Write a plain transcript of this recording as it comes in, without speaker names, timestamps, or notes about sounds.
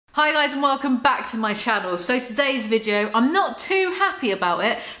Hi guys and welcome back to my channel. So today's video, I'm not too happy about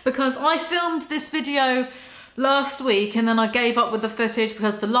it because I filmed this video last week and then I gave up with the footage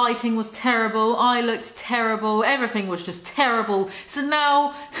because the lighting was terrible, I looked terrible, everything was just terrible. So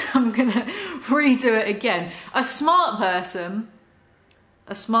now I'm gonna redo it again. A smart person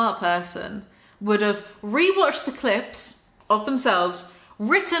would have rewatched the clips of themselves,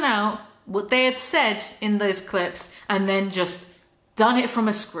 written out what they had said in those clips and then just done it from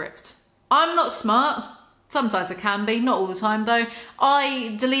a script. I'm not smart. Sometimes I can be, not all the time though.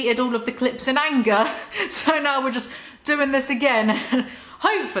 I deleted all of the clips in anger, so now we're just doing this again.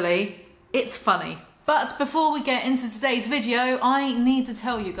 Hopefully, it's funny. But before we get into today's video, I need to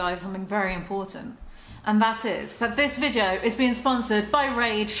tell you guys something very important. And that is that this video is being sponsored by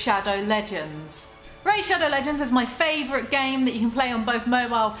Raid Shadow Legends. Raid Shadow Legends is my favourite game that you can play on both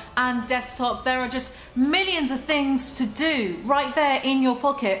mobile and desktop. There are just millions of things to do right there in your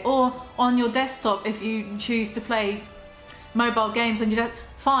pocket or on your desktop if you choose to play mobile games on your desktop.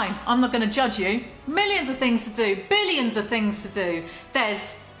 Fine, I'm not going to judge you. Millions of things to do, billions of things to do.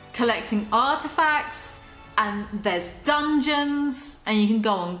 There's collecting artifacts and there's dungeons and you can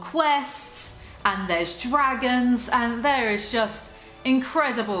go on quests and there's dragons and there is just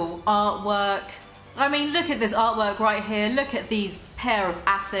incredible artwork. I mean, look at this artwork right here. Look at these pair of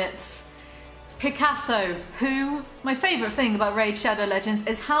assets. Picasso, who, my favourite thing about Raid Shadow Legends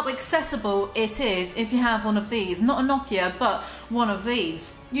is how accessible it is if you have one of these. Not a Nokia, but one of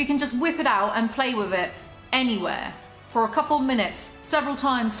these. You can just whip it out and play with it anywhere for a couple of minutes, several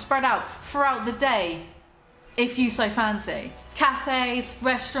times spread out throughout the day, if you so fancy. Cafes,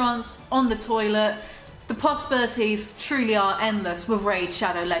 restaurants, on the toilet. The possibilities truly are endless with Raid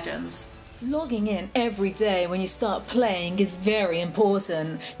Shadow Legends. Logging in every day when you start playing is very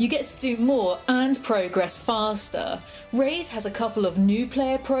important. You get to do more and progress faster. Raid has a couple of new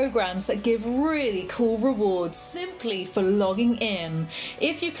player programs that give really cool rewards simply for logging in.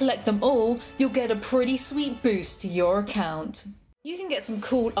 If you collect them all, you'll get a pretty sweet boost to your account. You can get some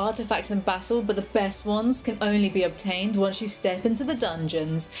cool artifacts in battle, but the best ones can only be obtained once you step into the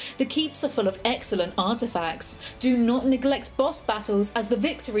dungeons. The keeps are full of excellent artifacts. Do not neglect boss battles, as the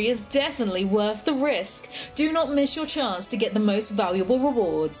victory is definitely worth the risk. Do not miss your chance to get the most valuable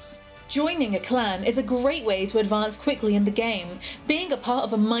rewards. Joining a clan is a great way to advance quickly in the game. Being a part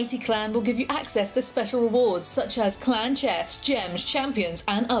of a mighty clan will give you access to special rewards such as clan chests, gems, champions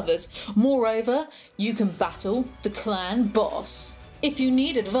and others. Moreover, you can battle the clan boss. If you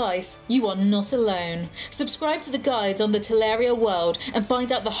need advice, you are not alone. Subscribe to the guides on the Teleria world and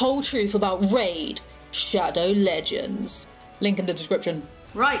find out the whole truth about Raid Shadow Legends. Link in the description.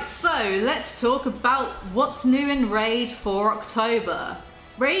 Right, so let's talk about what's new in Raid for October.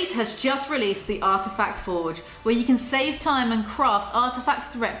 Raid has just released the Artifact Forge, where you can save time and craft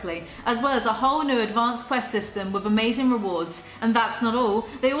artifacts directly, as well as a whole new advanced quest system with amazing rewards. And that's not all,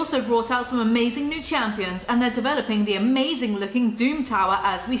 they also brought out some amazing new champions and they're developing the amazing looking Doom Tower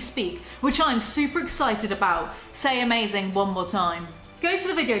as we speak, which I'm super excited about. Say amazing one more time. Go to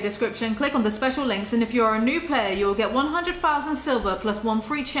the video description, click on the special links, and if you are a new player you'll get 100,000 silver plus one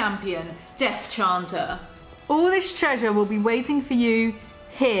free champion, Death Chanter. All this treasure will be waiting for you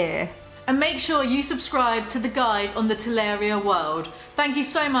here. And make sure you subscribe to the guide on the Teleria world. Thank you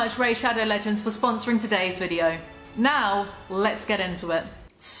so much Raid Shadow Legends for sponsoring today's video. Now, let's get into it.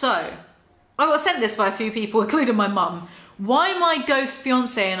 So, I got sent this by a few people, including my mum. Why my ghost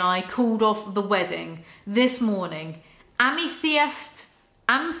fiancé and I called off the wedding this morning. Amethyst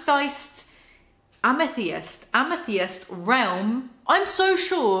Realm. I'm so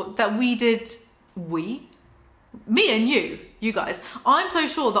sure that me and you guys, I'm so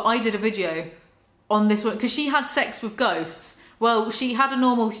sure that I did a video on this one because she had sex with ghosts. Well, she had a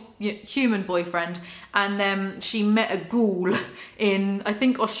normal human boyfriend and then she met a ghoul in, I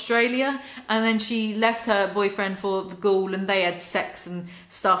think, Australia, and then she left her boyfriend for the ghoul and they had sex and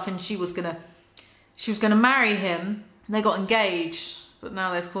stuff, and she was gonna marry him. They got engaged, but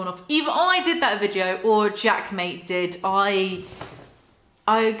now they've gone off. Either I did that video or Jackmate did.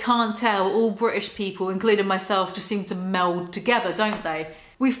 I can't tell. All British people, including myself, just seem to meld together, don't they?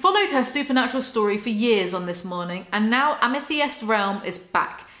 We followed her supernatural story for years on This Morning, and now Amethyst Realm is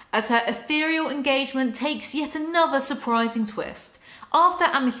back, as her ethereal engagement takes yet another surprising twist. After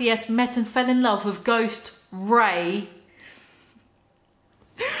Amethyst met and fell in love with ghost Ray,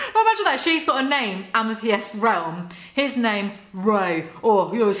 imagine that, she's got a name, Amethyst Realm. His name, Ray,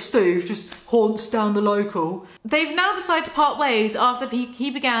 or Steve, just haunts down the local. They've now decided to part ways after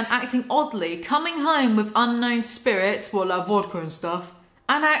he began acting oddly, coming home with unknown spirits, like vodka and stuff,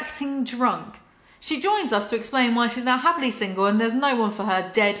 and acting drunk. She joins us to explain why she's now happily single and there's no one for her,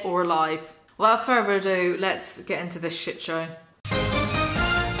 dead or alive. Without further ado, let's get into this shit show.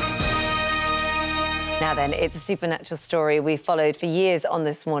 Now then, it's a supernatural story we followed for years on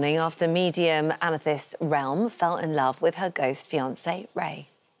This Morning after medium Amethyst Realm fell in love with her ghost fiancé, Ray.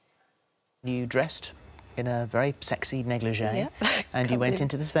 You dressed in a very sexy negligee, yeah. and you went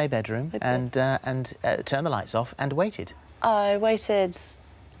into the spare bedroom and turned the lights off and waited. I waited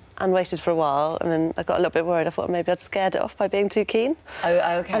and waited for a while, and then I got a little bit worried. I thought maybe I'd scared it off by being too keen.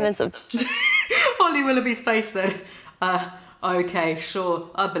 Oh, OK. And then sort of... Holly Willoughby's face then. OK,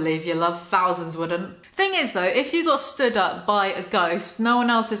 sure, I believe you, love. Thousands wouldn't. Thing is, though, if you got stood up by a ghost, no one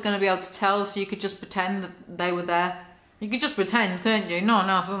else is going to be able to tell, so you could just pretend that they were there. You could just pretend, couldn't you? No one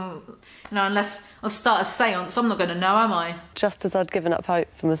else, you know, unless I start a seance, I'm not going to know, am I? Just as I'd given up hope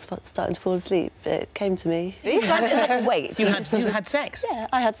and was starting to fall asleep, it came to me. Wait, you had sex? Yeah,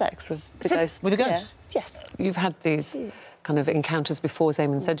 I had sex with the ghost. With a ghost? Yeah. Yes. You've had these kind of encounters before, as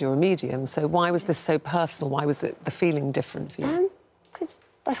Eamon said, you're a medium, so why was this so personal? Why was the feeling different for you? Because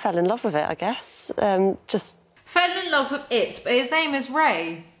I fell in love with it, I guess. Just... Fell in love with it, but his name is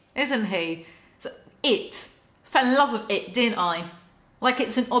Ray, isn't he? So, it. Fell in love with it, didn't I? Like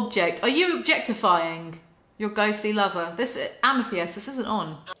it's an object. Are you objectifying your ghostly lover? This Amethyst, this isn't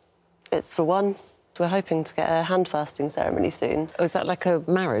on. It's for one. We're hoping to get a hand-fasting ceremony soon. Oh, is that like a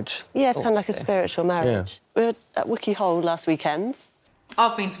marriage? Yeah, it's kind of like a spiritual marriage. Yeah. We were at Wookie Hole last weekend.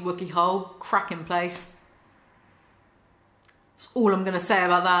 I've been to Wookie Hole, cracking place. That's all I'm going to say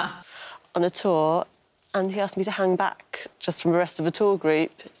about that. On a tour, and he asked me to hang back just from the rest of the tour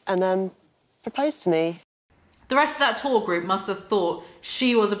group and proposed to me. The rest of that tour group must have thought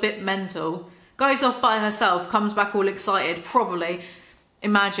she was a bit mental. Goes off by herself, comes back all excited, probably.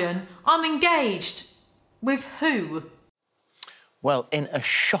 Imagine, I'm engaged. With who? Well, in a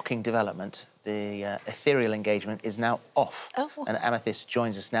shocking development, the ethereal engagement is now off. Oh. And Amethyst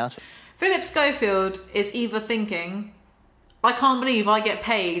joins us now. Philip Schofield is either thinking, I can't believe I get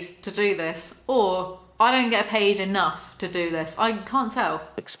paid to do this, or I don't get paid enough to do this. I can't tell.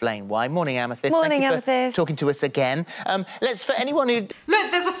 Explain why. Morning, Amethyst. Morning, Thank you for Amethyst. talking to us again. Let's, for anyone who...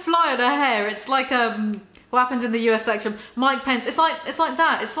 Look, there's a fly on her hair. It's like, what happened in the US election? Mike Pence. It's like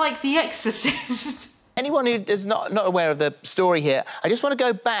that. It's like The Exorcist. Anyone who is not aware of the story here, I just want to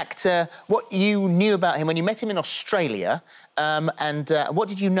go back to what you knew about him when you met him in Australia, and what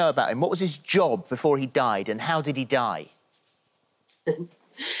did you know about him? What was his job before he died, and how did he die?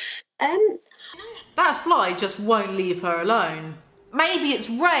 That fly just won't leave her alone. Maybe it's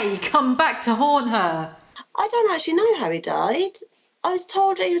Ray come back to haunt her. I don't actually know how he died. I was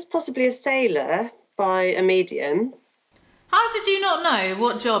told that he was possibly a sailor by a medium. How did you not know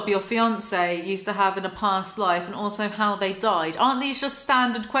what job your fiancé used to have in a past life and also how they died? Aren't these just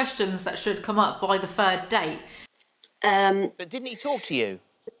standard questions that should come up by the third date? But didn't he talk to you?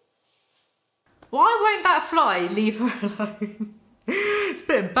 Why won't that fly leave her alone? It's a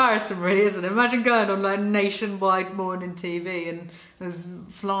bit embarrassing, really, isn't it? Imagine going on like nationwide morning TV and there's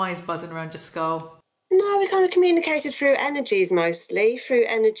flies buzzing around your skull. No, we kind of communicated through energies mostly, through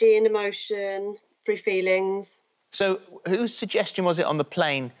energy and emotion, through feelings. So whose suggestion was it on the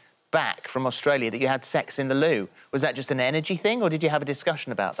plane back from Australia that you had sex in the loo? Was that just an energy thing, or did you have a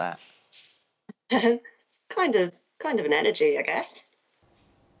discussion about that? kind of an energy, I guess.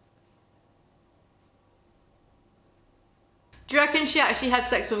 Do you reckon she actually had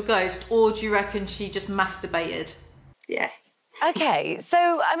sex with a ghost, or do you reckon she just masturbated? Yeah. OK,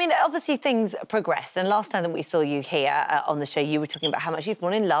 so, I mean, obviously things progressed, and last time that we saw you here on the show, you were talking about how much you'd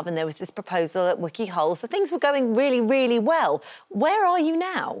fallen in love, and there was this proposal at Wookie Hole, so things were going really, really well. Where are you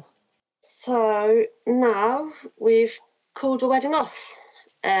now? So now we've called a wedding off.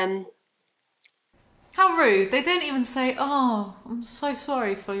 How rude. They didn't even say, oh, I'm so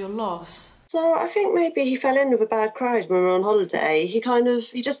sorry for your loss. So I think maybe he fell in with a bad crowd when we were on holiday. He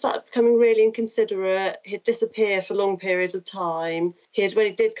just started becoming really inconsiderate. He'd disappear for long periods of time. When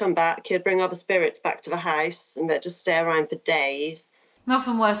he did come back, he'd bring other spirits back to the house and they'd just stay around for days.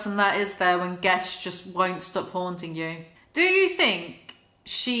 Nothing worse than that, is there, when guests just won't stop haunting you? Do you think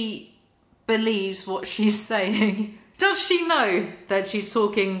she believes what she's saying? Does she know that she's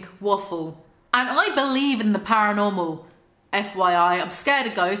talking waffle? And I believe in the paranormal. FYI, I'm scared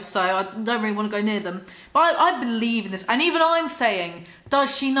of ghosts, so I don't really want to go near them. But I believe in this. And even I'm saying,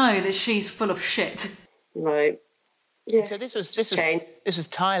 does she know that she's full of shit? Right. Yeah. So this was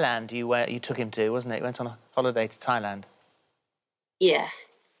Thailand you took him to, wasn't it? You went on a holiday to Thailand. Yeah.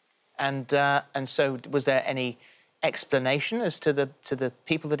 And so was there any explanation as to the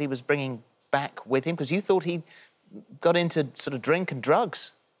people that he was bringing back with him? Because you thought he got into sort of drink and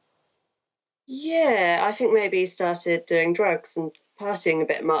drugs. Yeah, I think maybe he started doing drugs and partying a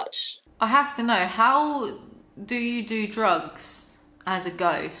bit much. I have to know, how do you do drugs as a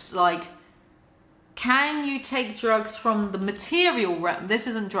ghost? Like, can you take drugs from the material realm? This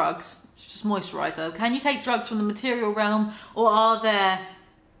isn't drugs, it's just moisturiser. Can you take drugs from the material realm, or are there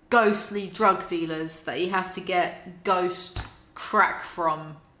ghostly drug dealers that you have to get ghost crack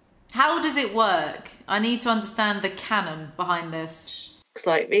from? How does it work? I need to understand the canon behind this. Because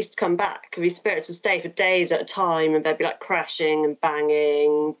like they used to come back, these spirits would stay for days at a time, and they'd be like crashing and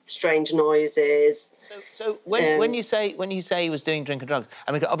banging, strange noises. So when you say he was doing drink and drugs,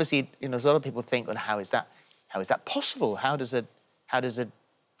 I mean, obviously, you know, a lot of people think, well, how is that possible? How does a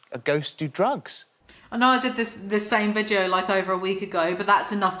ghost do drugs? I know I did this same video like over a week ago, but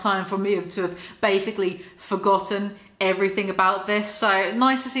that's enough time for me to have basically forgotten everything about this. So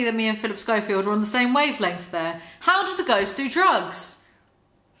nice to see that me and Philip Schofield are on the same wavelength there. How does a ghost do drugs?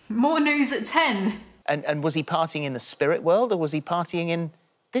 More news at 10. And was he partying in the spirit world, or was he partying in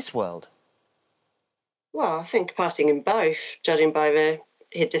this world? Well, I think partying in both, judging by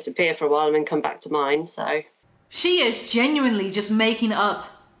he'd disappear for a while and then come back to mine, so... She is genuinely just making it up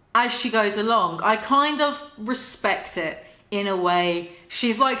as she goes along. I kind of respect it in a way.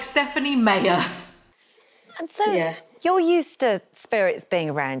 She's like Stephanie Meyer. And so you're used to spirits being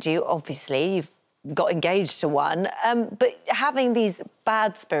around you, obviously. You've got engaged to one, but having these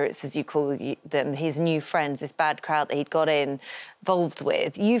bad spirits, as you call them, his new friends, this bad crowd that he'd got involved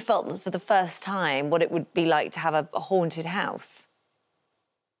with, you felt for the first time what it would be like to have a haunted house.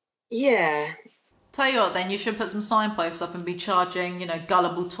 Yeah. Tell you what then, you should put some signposts up and be charging, you know,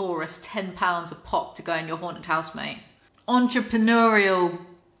 gullible tourists £10 a pop to go in your haunted house, mate. Entrepreneurial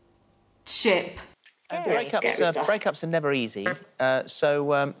ship. Breakups are never easy.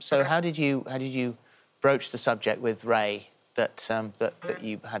 So how did you broach the subject with Ray that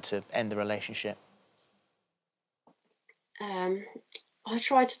you had to end the relationship? I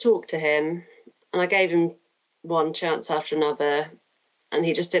tried to talk to him, and I gave him one chance after another, and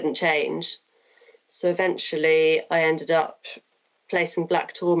he just didn't change. So eventually, I ended up placing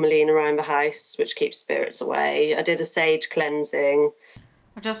black tourmaline around the house, which keeps spirits away. I did a sage cleansing.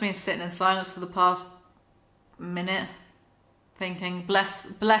 I've just been sitting in silence for the past minute, thinking, bless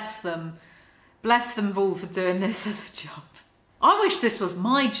them all for doing this as a job. I wish this was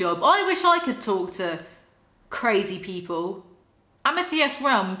my job. I wish I could talk to crazy people. Amethyst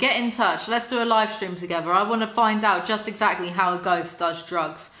Realm, get in touch. Let's do a live stream together. I want to find out just exactly how a ghost does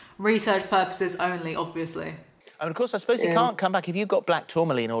drugs. Research purposes only, obviously. And of course, I suppose he can't come back. If you've got black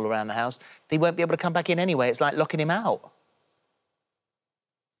tourmaline all around the house, he won't be able to come back in anyway. It's like locking him out.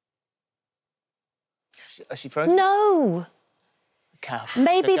 Is she frozen? No. Cow.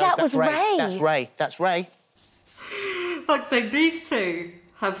 Maybe that was Ray. That's Ray. That's Ray. Like I say, these two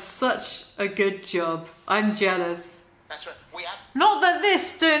have such a good job. I'm jealous. That's right. Not that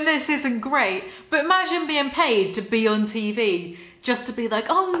doing this isn't great, but imagine being paid to be on TV just to be like,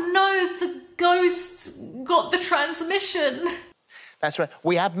 oh no, the ghost got the transmission. That's right.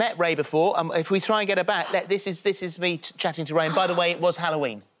 We have met Ray before. If we try and get her back, this is me chatting to Ray. And by the way, it was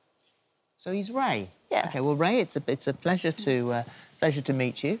Halloween. So he's Ray. Yeah. Okay. Well, Ray, it's a pleasure to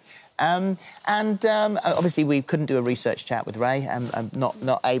meet you. Obviously we couldn't do a research chat with Ray. I'm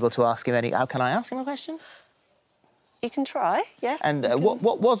not able to ask him any. Can I ask him a question? You can try, yeah. And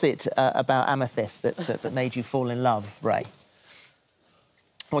what was it about Amethyst that made you fall in love, Ray?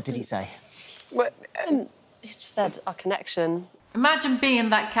 What did he say? Well, he just said our connection. Imagine being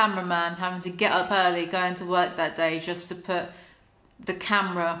that cameraman, having to get up early, going to work that day just to put the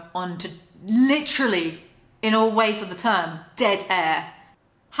camera onto literally, in all ways of the term, dead air.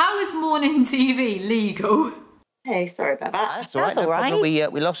 How is morning TV legal? Hey, sorry about that. That's all right. No problem.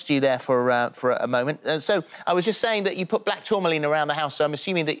 We lost you there for a moment. So I was just saying that you put black tourmaline around the house. So I'm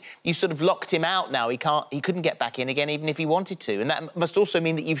assuming that you sort of locked him out now. He couldn't get back in again, even if he wanted to. And that must also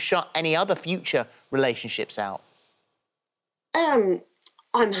mean that you've shut any other future relationships out. I'm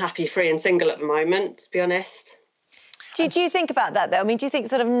happy, free and single at the moment, to be honest. Do you think about that, though? I mean, do you think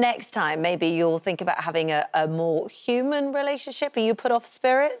sort of next time maybe you'll think about having a more human relationship? Are you put off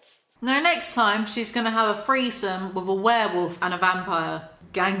spirits? No, next time she's going to have a threesome with a werewolf and a vampire.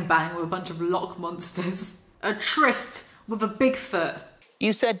 Gangbang with a bunch of lock monsters. A tryst with a Bigfoot.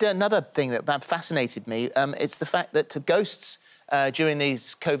 You said another thing that fascinated me. It's the fact that to ghosts, during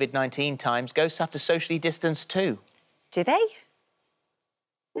these COVID-19 times, ghosts have to socially distance too. Do they?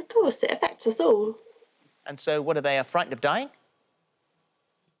 Of course, it affects us all. And so what are they, frightened of dying?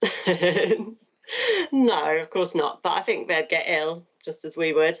 No, of course not. But I think they'd get ill, just as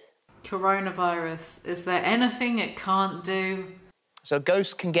we would. Coronavirus. Is there anything it can't do? So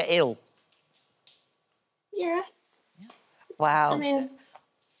ghosts can get ill? Yeah. Wow. I mean,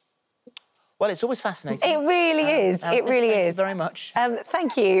 Well, it's always fascinating. it really is. It really Thank is. you very much.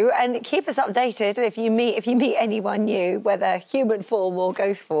 Thank you, and keep us updated if you meet anyone new, whether human form or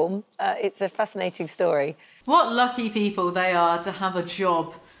ghost form. It's a fascinating story. What lucky people they are to have a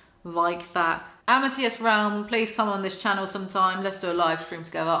job like that. Amethyst Realm, please come on this channel sometime. Let's do a live stream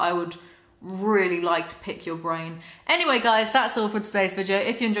together. I would really like to pick your brain. Anyway, guys, that's all for today's video.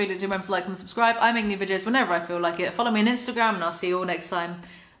 If you enjoyed it, do remember to like and subscribe. I make new videos whenever I feel like it. Follow me on Instagram, and I'll see you all next time.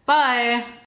 Bye!